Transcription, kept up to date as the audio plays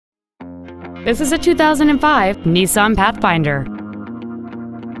This is a 2005 Nissan Pathfinder.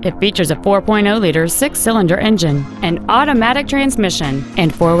 It features a 4.0-liter six-cylinder engine, an automatic transmission,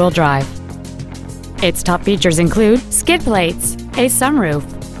 and four-wheel drive. Its top features include skid plates, a sunroof,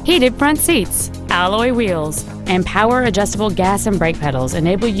 heated front seats, alloy wheels, and power-adjustable gas and brake pedals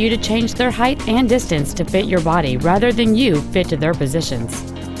enable you to change their height and distance to fit your body rather than you fit to their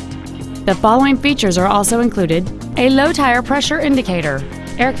positions. The following features are also included: a low tire pressure indicator,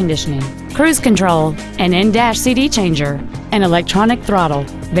 air conditioning, cruise control, an in-dash CD changer, an electronic throttle,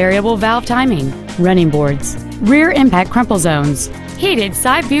 variable valve timing, running boards, rear impact crumple zones, heated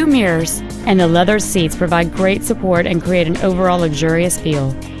side view mirrors, and the leather seats provide great support and create an overall luxurious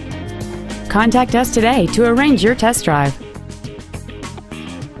feel. Contact us today to arrange your test drive.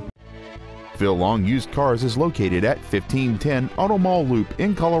 Phil Long Used Cars is located at 1510 Auto Mall Loop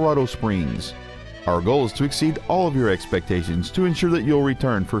in Colorado Springs. Our goal is to exceed all of your expectations to ensure that you'll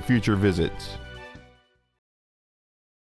return for future visits.